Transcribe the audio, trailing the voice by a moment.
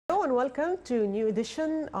Hello and welcome to a new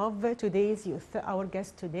edition of Today's Youth. Our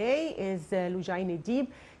guest today is Lujain Edib.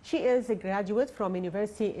 She is a graduate from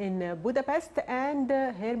University in Budapest and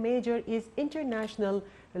her major is International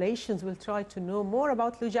Relations. We'll try to know more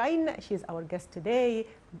about Lujain. She's our guest today.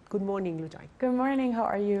 Good morning, Lujain. Good morning, how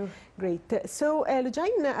are you? Great. So,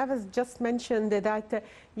 Lujain, I was just mentioned that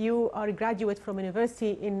you are a graduate from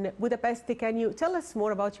University in Budapest. Can you tell us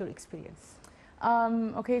more about your experience?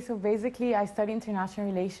 Okay, so basically I study international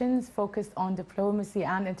relations, focused on diplomacy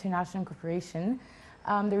and international cooperation.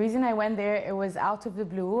 The reason I went there, it was out of the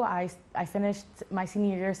blue. I finished my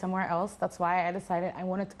senior year somewhere else. That's why I decided I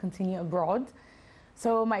wanted to continue abroad.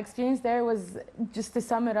 So my experience there was, just to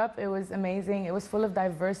sum it up, it was amazing. It was full of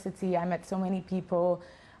diversity. I met so many people.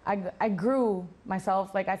 I grew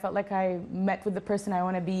myself. Like I felt like I met with the person I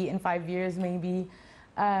want to be in 5 years, maybe.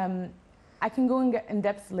 I can go in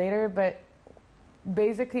depth later, but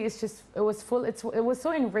basically it was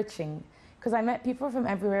so enriching because I met people from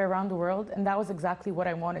everywhere around the world, and that was exactly what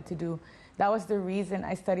I wanted to do. That was the reason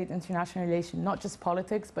I studied international relations, not just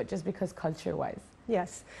politics, but just because culture-wise.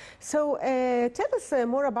 Yes. So tell us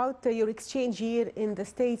more about your exchange year in the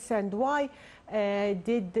States and why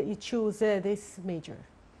did you choose this major?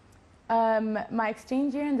 My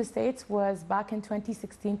exchange year in the States was back in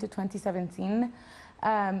 2016 to 2017.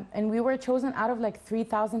 And we were chosen out of like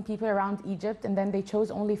 3,000 people around Egypt, and then they chose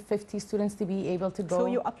only 50 students to be able to go. So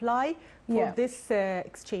you apply for this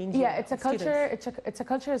exchange? Yeah, it's a culture. It's a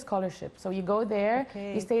cultural scholarship. So you go there,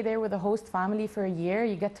 you stay there with a host family for a year.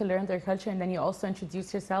 You get to learn their culture, and then you also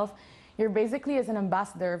introduce yourself. You're basically as an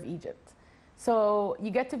ambassador of Egypt. So you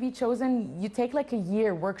get to be chosen. You take like a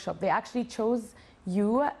year workshop. They actually chose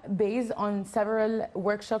you based on several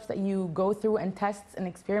workshops that you go through and tests and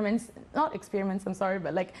experiments, not experiments, I'm sorry,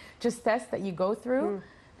 but like just tests that you go through.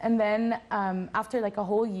 And then after like a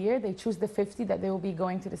whole year, they choose the 50 that they will be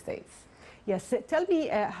going to the States. Yes, tell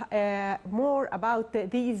me more about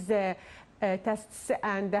these tests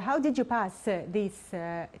and how did you pass these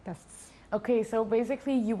tests? Okay, so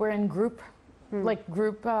basically you were in group, like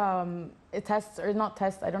group tests, or not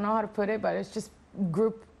tests, I don't know how to put it, but it's just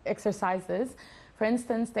group exercises. For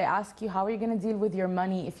instance, they ask you, how are you going to deal with your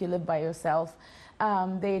money if you live by yourself?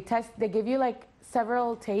 They give you like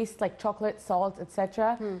several tastes, like chocolate, salt,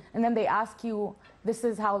 etc. And then they ask you, this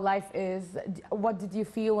is how life is. What did you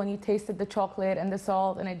feel when you tasted the chocolate and the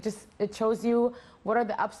salt? And it shows you what are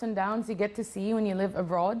the ups and downs you get to see when you live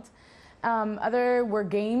abroad. Other were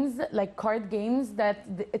games, like card games, that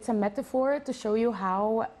it's a metaphor to show you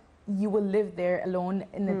how you will live there alone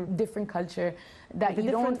in a different culture, that like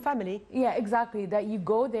you don't family. Yeah, exactly. That you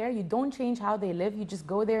go there, you don't change how they live, you just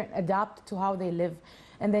go there and adapt to how they live,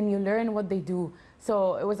 and then you learn what they do.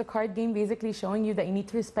 So it was a card game basically showing you that you need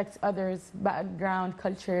to respect others' background,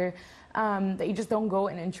 culture, that you just don't go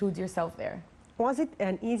and intrude yourself there. Was it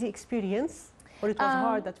an easy experience, or it was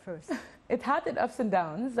hard at first? It had its ups and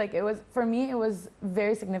downs. Like it was, for me, it was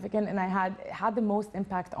very significant, and it had the most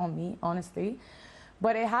impact on me, honestly.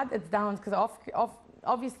 But it had its downs because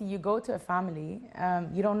obviously you go to a family,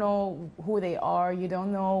 you don't know who they are, you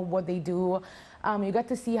don't know what they do. You get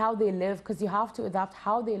to see how they live because you have to adapt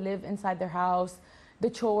how they live inside their house, the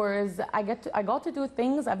chores. I got to do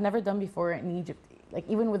things I've never done before in Egypt, like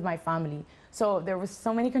even with my family. So there was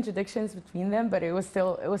so many contradictions between them, but it was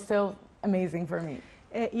still amazing for me.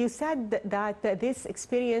 You said that this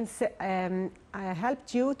experience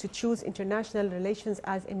helped you to choose international relations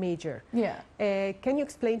as a major. Yeah. Can you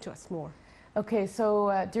explain to us more? Okay,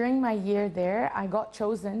 so during my year there, I got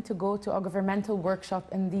chosen to go to a governmental workshop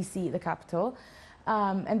in DC, the capital.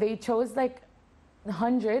 And they chose like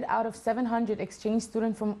 100 out of 700 exchange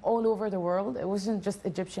students from all over the world. It wasn't just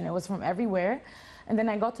Egyptian, it was from everywhere. And then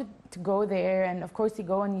I got to go there, and of course you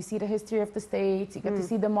go and you see the history of the States, you get to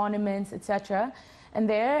see the monuments, etc. And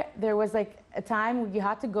there was like a time where you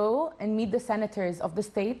had to go and meet the senators of the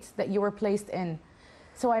states that you were placed in.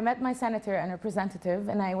 So I met my senator and representative,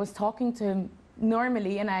 and I was talking to him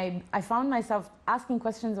normally, and I found myself asking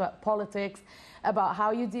questions about politics, about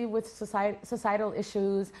how you deal with societal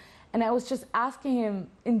issues. And I was just asking him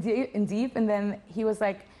in deep, and then he was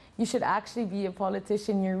like, you should actually be a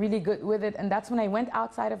politician, you're really good with it. And that's when I went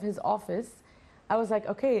outside of his office. I was like,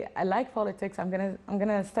 okay, I like politics, I'm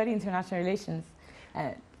gonna study international relations.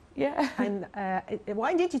 Yeah. And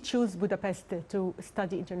why did you choose Budapest to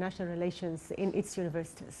study international relations in its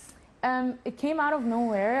universities? It came out of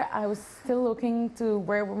nowhere. I was still looking to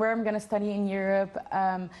where I'm going to study in Europe.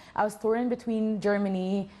 I was touring between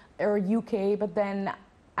Germany or UK, but then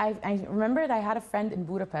I remembered I had a friend in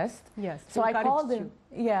Budapest. Yes. So I called him.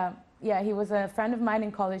 Yeah, he was a friend of mine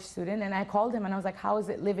and college student, and I called him and I was like, how is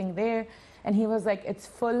it living there? And he was like, it's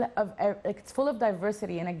full of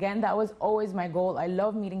diversity. And again, that was always my goal. I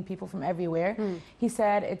love meeting people from everywhere. He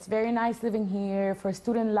said, it's very nice living here for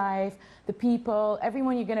student life. The people,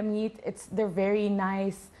 everyone you're gonna meet, they're very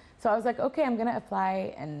nice. So I was like, okay, I'm gonna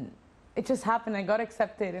apply. And it just happened. I got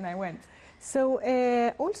accepted and I went. So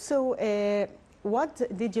what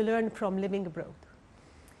did you learn from living abroad?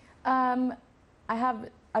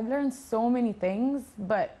 I've learned so many things,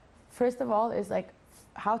 but first of all is like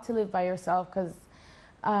how to live by yourself, because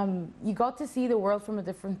you got to see the world from a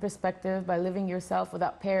different perspective by living yourself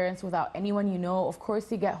without parents, without anyone you know. Of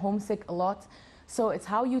course, you get homesick a lot. So it's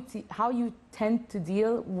how you tend to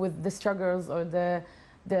deal with the struggles or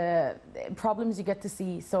the problems you get to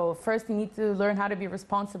see. So first you need to learn how to be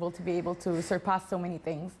responsible to be able to surpass so many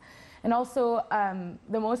things. And also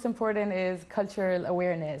the most important is cultural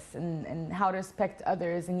awareness and how to respect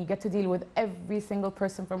others. And you get to deal with every single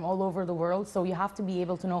person from all over the world. So you have to be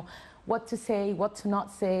able to know what to say, what to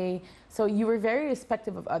not say. So you were very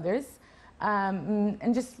respectful of others.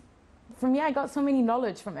 And just, for me, I got so many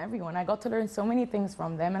knowledge from everyone. I got to learn so many things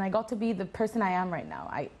from them. And I got to be the person I am right now.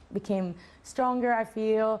 I became stronger, I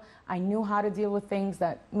feel. I knew how to deal with things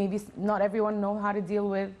that maybe not everyone knows how to deal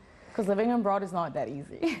with. Because living abroad is not that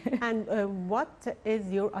easy. And what is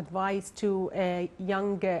your advice to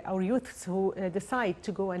young or youths who decide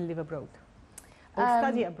to go and live abroad? Or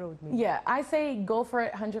study abroad, maybe? Yeah, I say go for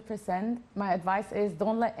it 100%. My advice is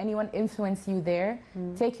don't let anyone influence you there.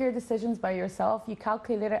 Take your decisions by yourself. You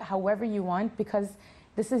calculate it however you want, because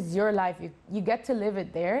this is your life. You get to live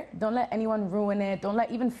it there. Don't let anyone ruin it. Don't let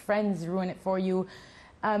even friends ruin it for you.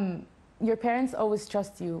 Your parents always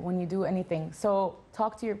trust you when you do anything. So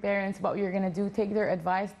talk to your parents about what you're gonna do, take their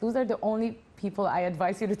advice. Those are the only people I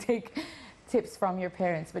advise you to take tips from, your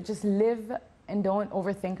parents. But just live and don't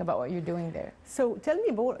overthink about what you're doing there. So tell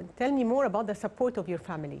me more about the support of your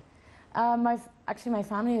family. Actually, my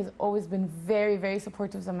family has always been very, very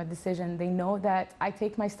supportive of my decision. They know that I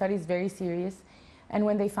take my studies very serious. And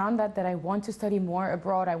when they found out that I want to study more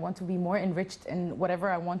abroad, I want to be more enriched in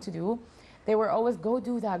whatever I want to do, they were always, go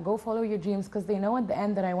do that, go follow your dreams, because they know at the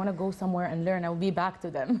end that I want to go somewhere and learn. I'll be back to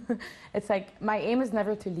them. It's like, my aim is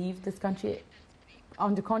never to leave this country.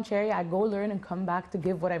 On the contrary, I go learn and come back to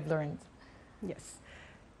give what I've learned. Yes.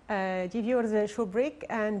 Give yours a short break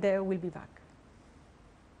and we'll be back.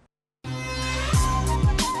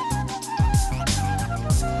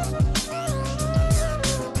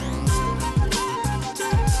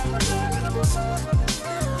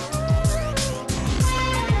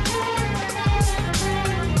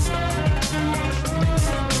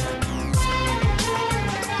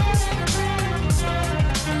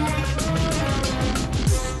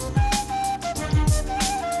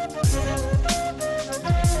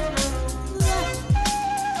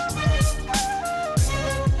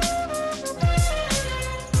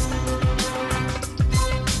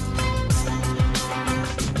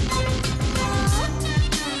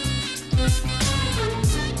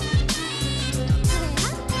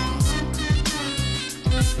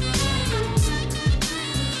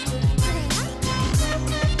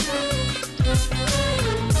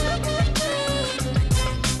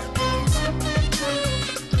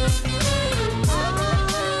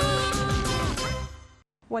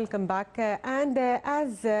 Welcome back.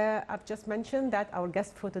 As I've just mentioned, that our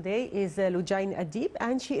guest for today is Loujain Adib,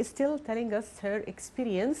 and she is still telling us her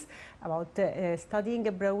experience about studying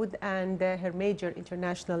abroad and her major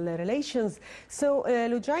international relations. So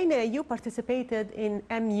Loujain, you participated in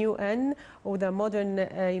MUN, or the Modern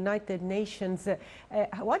United Nations.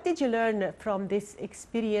 What did you learn from this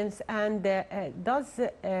experience, and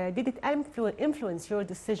did it influence your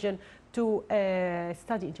decision to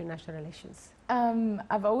study international relations?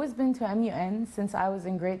 I've always been to MUN since I was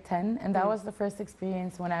in grade 10, and that was the first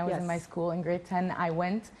experience when I was in my school in grade 10. I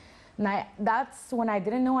went, and that's when I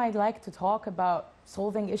didn't know I'd like to talk about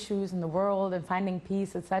solving issues in the world and finding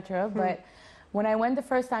peace, etc. But when I went the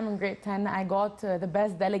first time in grade 10, I got the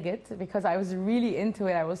best delegate because I was really into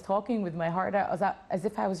it. I was talking with my heart out, as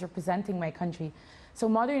if I was representing my country. So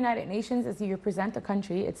Modern United Nations is you represent a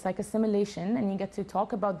country. It's like a simulation, and you get to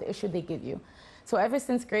talk about the issue they give you. So ever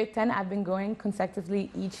since grade 10, I've been going consecutively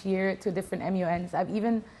each year to different MUNs. I've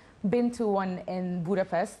even been to one in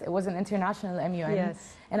Budapest. It was an international MUN,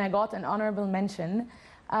 and I got an honorable mention.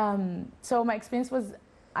 So my experience was,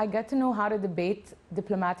 I get to know how to debate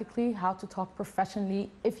diplomatically, how to talk professionally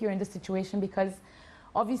if you're in this situation, because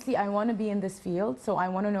obviously I want to be in this field, so I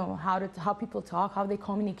want to know how people talk, how they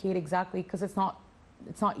communicate exactly, because it's not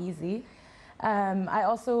easy. I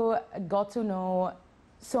also got to know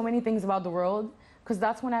so many things about the world. because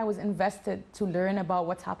that's when I was invested to learn about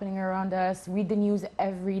what's happening around us, read the news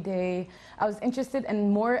every day. I was interested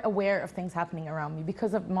and more aware of things happening around me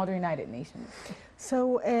because of Modern United Nations.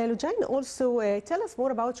 So, Lujain, also tell us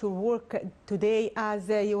more about your work today. As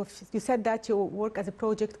you said that you work as a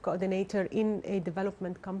project coordinator in a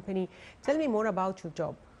development company. Tell me more about your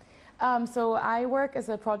job. So I work as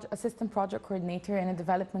a assistant project coordinator in a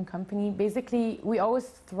development company. Basically, we always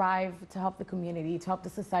thrive to help the community, to help the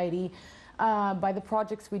society by the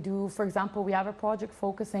projects we do. For example, we have a project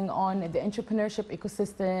focusing on the entrepreneurship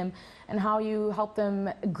ecosystem and how you help them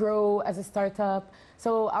grow as a startup.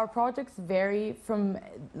 So our projects vary from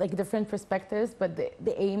like different perspectives, but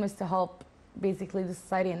the aim is to help basically the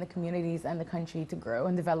society and the communities and the country to grow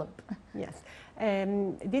and develop. Yes.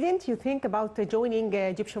 Didn't you think about joining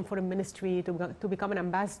Egyptian Foreign Ministry to become an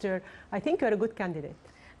ambassador? I think you're a good candidate.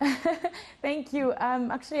 Thank you.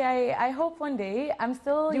 Actually, I hope one day. I'm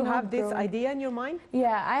still. Do you have this idea in your mind?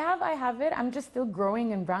 Yeah, I have it. I'm just still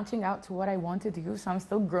growing and branching out to what I want to do. So I'm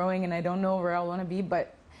still growing, and I don't know where I want to be.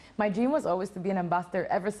 But my dream was always to be an ambassador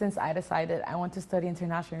ever since I decided I want to study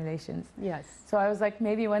international relations. Yes. So I was like,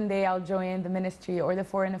 maybe one day I'll join the ministry or the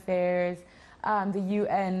foreign affairs, the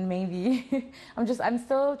UN, maybe. I'm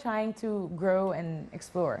still trying to grow and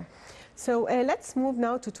explore. So let's move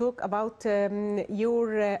now to talk about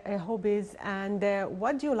your hobbies and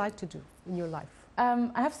what do you like to do in your life?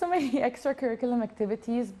 I have so many extracurricular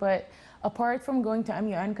activities, but apart from going to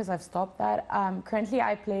MUN, because I've stopped that, currently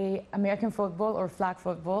I play American football or flag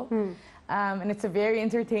football. And it's a very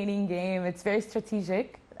entertaining game. It's very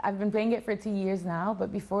strategic. I've been playing it for 2 years now,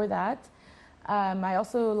 but before that, I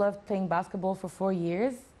also loved playing basketball for 4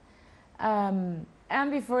 years. And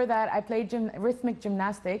before that, I played rhythmic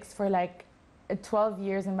gymnastics for like 12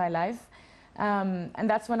 years in my life. And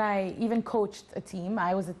that's when I even coached a team.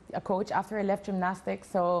 I was a coach after I left gymnastics.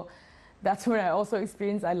 So that's when I also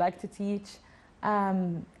experienced I like to teach.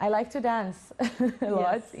 I like to dance a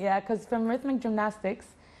lot. Yeah, because from rhythmic gymnastics,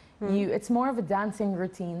 it's more of a dancing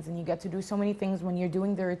routines and you get to do so many things when you're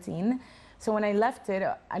doing the routine. So when I left it,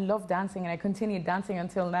 I loved dancing and I continued dancing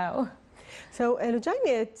until now. So,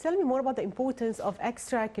 Lujain, tell me more about the importance of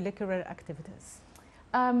extracurricular activities.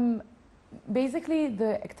 Basically,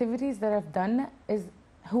 the activities that I've done is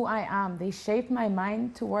who I am. They shape my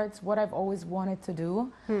mind towards what I've always wanted to do.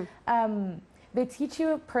 They teach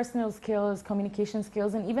you personal skills, communication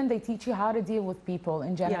skills, and even they teach you how to deal with people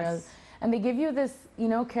in general. Yes. And they give you this,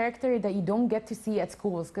 character that you don't get to see at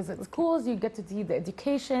schools. Because at schools, you get to see the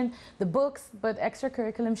education, the books, but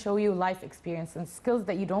extracurriculum show you life experience and skills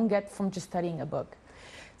that you don't get from just studying a book.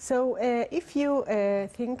 So if you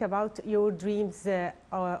think about your dreams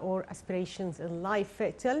or aspirations in life,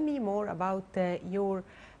 tell me more about your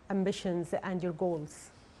ambitions and your goals.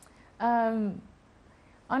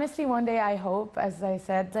 Honestly, one day I hope, as I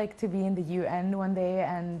said, like to be in the UN one day,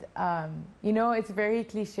 and it's very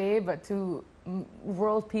cliche, but to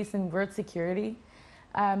world peace and world security.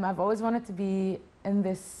 I've always wanted to be in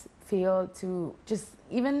this field to just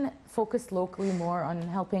even focus locally more on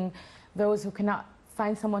helping those who cannot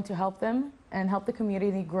find someone to help them and help the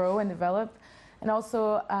community grow and develop, and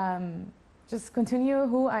also just continue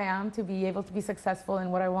who I am to be able to be successful in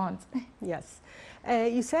what I want. Yes.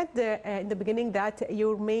 You said in the beginning that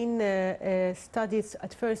your main studies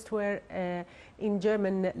at first were in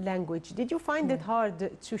German language. Did you find it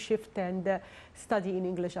hard to shift and study in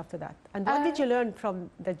English after that? And what did you learn from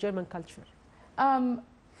the German culture?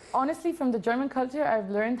 Honestly, from the German culture, I've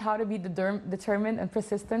learned how to be determined and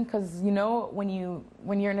persistent because, when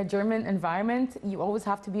you're in a German environment, you always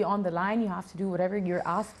have to be on the line. You have to do whatever you're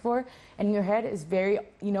asked for. And your head is very,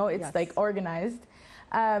 it's like organized.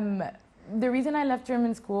 The reason I left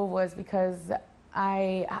German school was because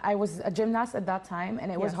I was a gymnast at that time,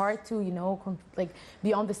 and it was hard to,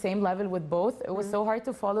 be on the same level with both. It was so hard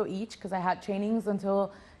to follow each because I had trainings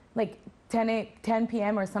until like 10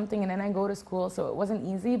 p.m. or something, and then I go to school, so it wasn't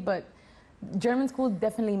easy. But German school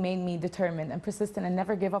definitely made me determined and persistent and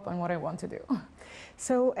never give up on what I want to do.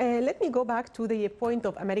 So let me go back to the point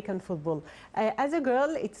of American football. As a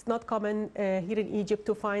girl, it's not common here in Egypt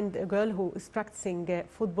to find a girl who is practicing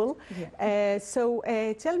football. Yeah. So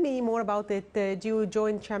tell me more about it. Do you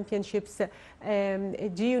join championships?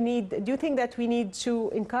 Do you think that we need to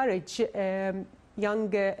encourage young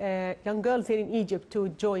girls here in Egypt to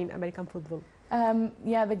join American football?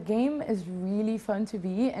 Yeah, the game is really fun to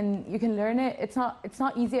be, and you can learn it. It's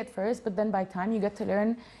not easy at first, but then by time you get to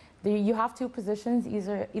learn, you have two positions.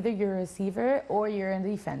 Either you're a receiver or you're in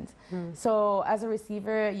defense. So as a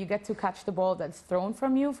receiver, you get to catch the ball that's thrown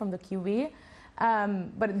from you from the QB.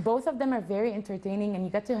 But both of them are very entertaining, and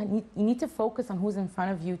you need to focus on who's in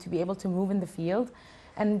front of you to be able to move in the field.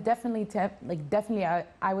 And definitely,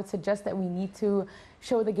 I would suggest that we need to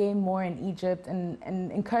show the game more in Egypt and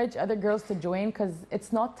encourage other girls to join, because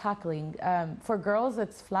it's not tackling. For girls,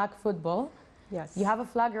 it's flag football. Yes. You have a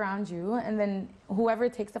flag around you, and then whoever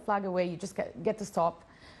takes the flag away, you just get to stop.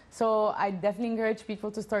 So I definitely encourage people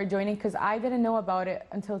to start joining, because I didn't know about it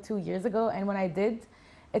until 2 years ago, and when I did,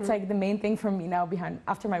 it's like the main thing for me now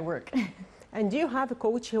after my work. And do you have a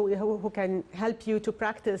coach who can help you to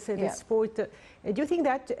practice this sport? Do you think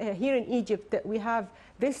that here in Egypt we have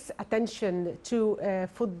this attention to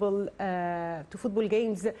football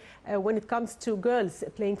games when it comes to girls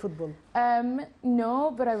playing football?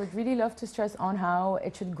 No, but I would really love to stress on how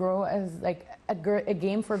it should grow as like a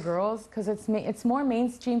game for girls, because it's more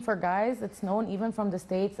mainstream for guys. It's known even from the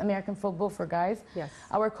States, American football for guys. Yes.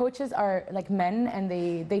 Our coaches are like men, and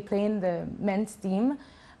they play in the men's team.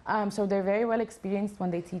 So they're very well experienced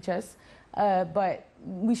when they teach us, but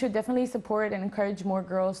we should definitely support and encourage more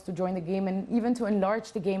girls to join the game, and even to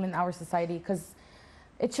enlarge the game in our society, because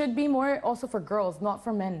it should be more also for girls, not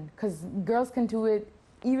for men, because girls can do it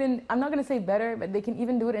even, I'm not going to say better, but they can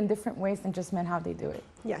even do it in different ways than just men how they do it.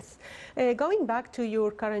 Yes. Going back to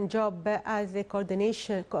your current job as a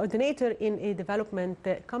coordinator in a development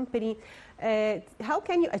company, how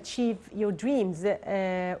can you achieve your dreams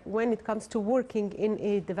when it comes to working in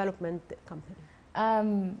a development company?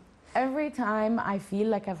 Every time I feel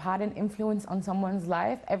like I've had an influence on someone's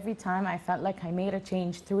life, every time I felt like I made a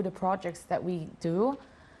change through the projects that we do,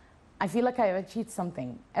 I feel like I've achieved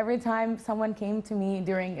something. Every time someone came to me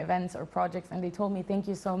during events or projects and they told me, thank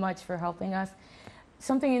you so much for helping us,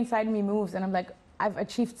 something inside me moves, and I'm like, I've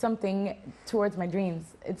achieved something towards my dreams.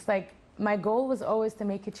 It's like, my goal was always to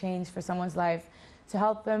make a change for someone's life, to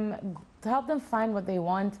help them find what they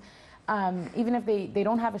want. Even if they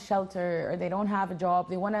don't have a shelter or they don't have a job,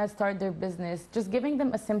 they want to start their business, just giving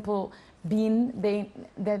them a simple bean,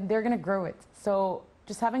 they're going to grow it. So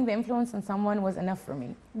just having the influence on someone was enough for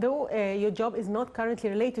me. Though your job is not currently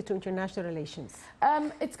related to international relations.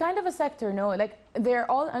 It's kind of a sector, no? Like, they're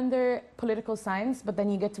all under political science, but then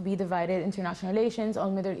you get to be divided international relations or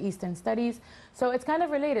Middle Eastern studies. So it's kind of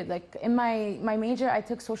related. Like, in my major, I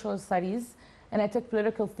took social studies, and I took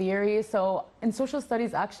political theory. So in social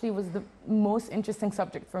studies actually was the most interesting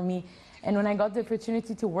subject for me. And when I got the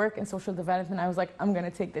opportunity to work in social development, I was like, I'm going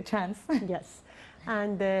to take the chance. Yes.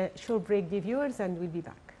 And short break, dear viewers, and we'll be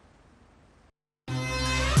back.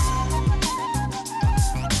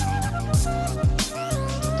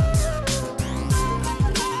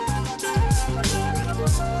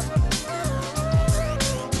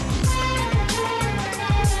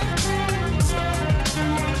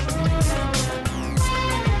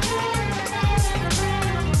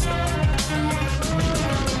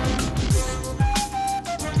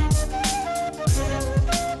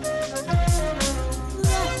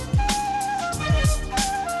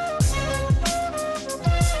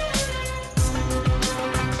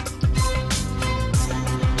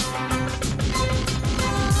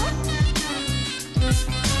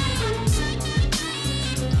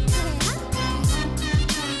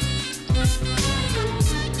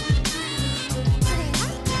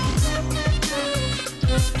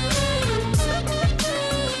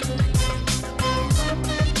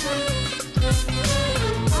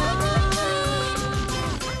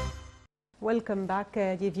 Welcome back,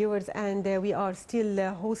 dear viewers, and we are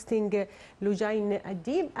still hosting Loujain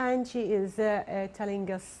Adib, and she is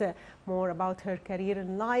telling us more about her career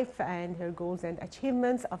in life and her goals and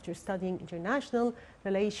achievements after studying international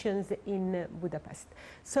relations in Budapest.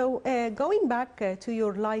 So going back to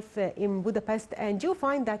your life in Budapest, and you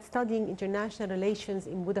find that studying international relations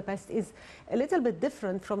in Budapest is a little bit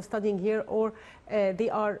different from studying here, or they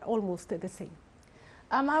are almost the same?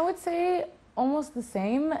 I would say almost the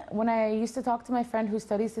same. When I used to talk to my friend who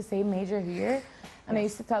studies the same major here, and I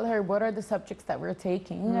used to tell her what are the subjects that we're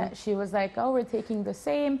taking, she was like, oh, we're taking the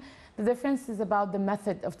same. The difference is about the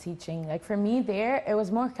method of teaching. Like, for me there, it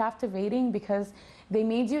was more captivating because they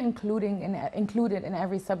made you included in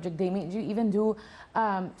every subject. They made you even do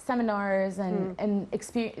seminars and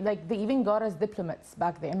experience. Like, they even got us diplomats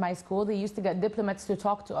back there in my school. They used to get diplomats to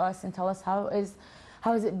talk to us and tell us how is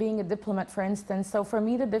it being a diplomat, for instance. So for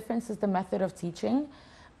me, the difference is the method of teaching,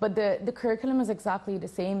 but the curriculum is exactly the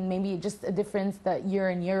same. Maybe just a difference that you're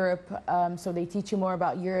in Europe, so they teach you more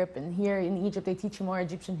about Europe, and here in Egypt, they teach you more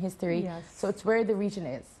Egyptian history. Yes. So it's where the region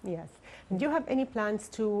is. Yes. Do you have any plans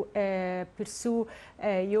to pursue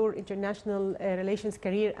your international relations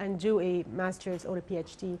career and do a master's or a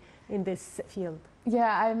PhD in this field?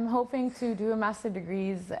 Yeah, I'm hoping to do a master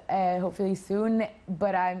degrees hopefully soon,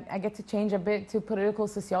 but I get to change a bit to political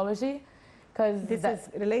sociology because This is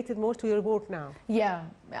related more to your work now. yeah,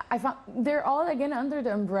 I found they're all again under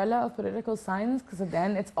the umbrella of political science because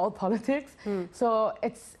then it's all politics. So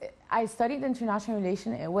I studied international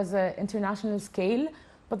relation. It was an international scale,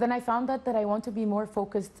 but then I found out that I want to be more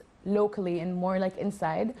focused locally and more like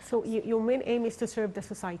inside. So your main aim is to serve the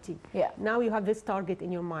society. Yeah. Now you have this target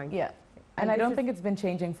in your mind. Yeah. And I don't think it's been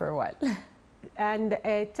changing for a while. And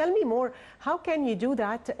tell me more, how can you do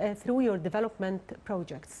that through your development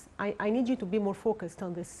projects? I need you to be more focused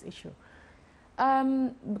on this issue.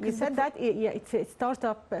 You said that it's a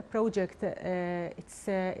startup project.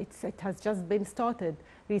 It has just been started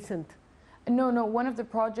recent. No. One of the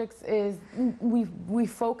projects is we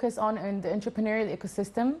focus on in the entrepreneurial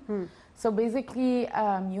ecosystem. So basically,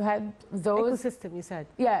 you had those Ecosystem, you said.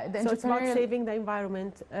 Yeah, the So it's about entrepreneurial. saving the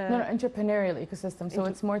environment. No, entrepreneurial ecosystem. So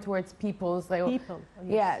it's more towards people's like. People.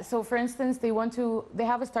 Yes. Yeah. So for instance, they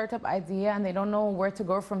have a startup idea and they don't know where to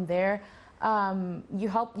go from there.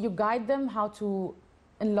 You guide them how to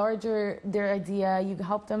enlarge their idea. You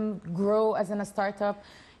help them grow as in a startup.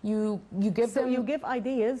 You give them. You give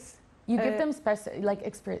ideas. You give them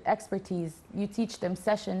expertise. You teach them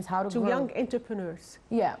sessions how to to grow. young entrepreneurs.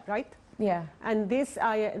 Yeah. Right. Yeah. And this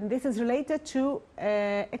is related to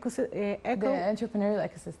The entrepreneurial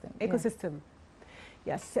ecosystem. ecosystem.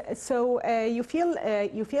 Yes. So you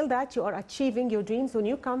feel that you are achieving your dreams when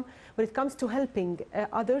it comes to helping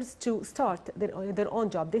others to start their own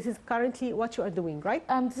job. This is currently what you are doing, right?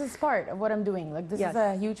 This is part of what I'm doing. Like this Yes. is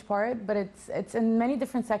a huge part, but it's in many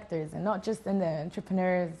different sectors and not just in the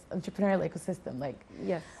entrepreneurial ecosystem. Like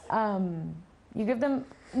Yes. you give them.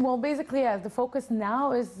 Well, basically, the focus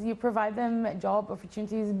now is you provide them job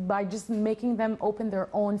opportunities by just making them open their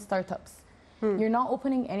own startups. You're not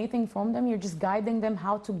opening anything from them. You're just guiding them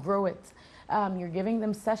how to grow it. You're giving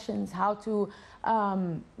them sessions how to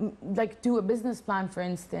like do a business plan, for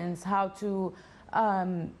instance, how to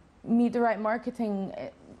meet the right marketing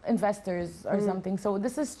investors or something. So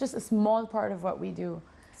this is just a small part of what we do.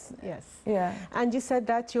 Yes. Yeah. And you said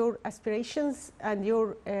that your aspirations and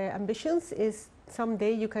your ambitions is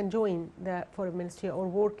someday you can join the foreign ministry or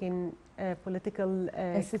work in political.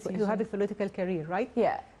 You have a political career, right?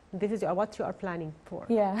 Yeah. This is what you are planning for.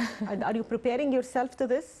 Yeah. And are you preparing yourself to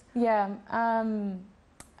this? Yeah.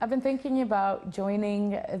 I've been thinking about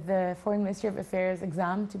joining the Foreign Ministry of Affairs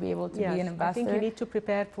exam to be able to be an ambassador. I think you need to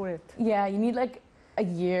prepare for it. Yeah, you need like a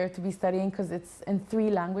year to be studying because it's in 3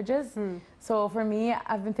 languages. So for me,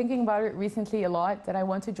 I've been thinking about it recently a lot that I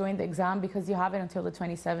want to join the exam because you have it until the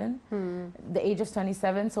 27, the age of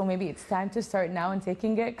 27. So maybe it's time to start now and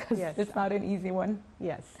taking it because it's not an easy one.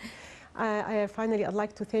 Yes. Finally, I'd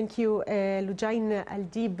like to thank you, Lujain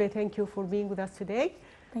Al-Deeb. Thank you for being with us today.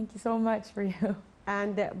 Thank you so much for you.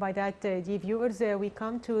 And by that, dear viewers, we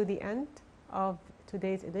come to the end of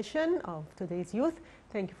today's edition of Today's Youth.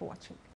 Thank you for watching.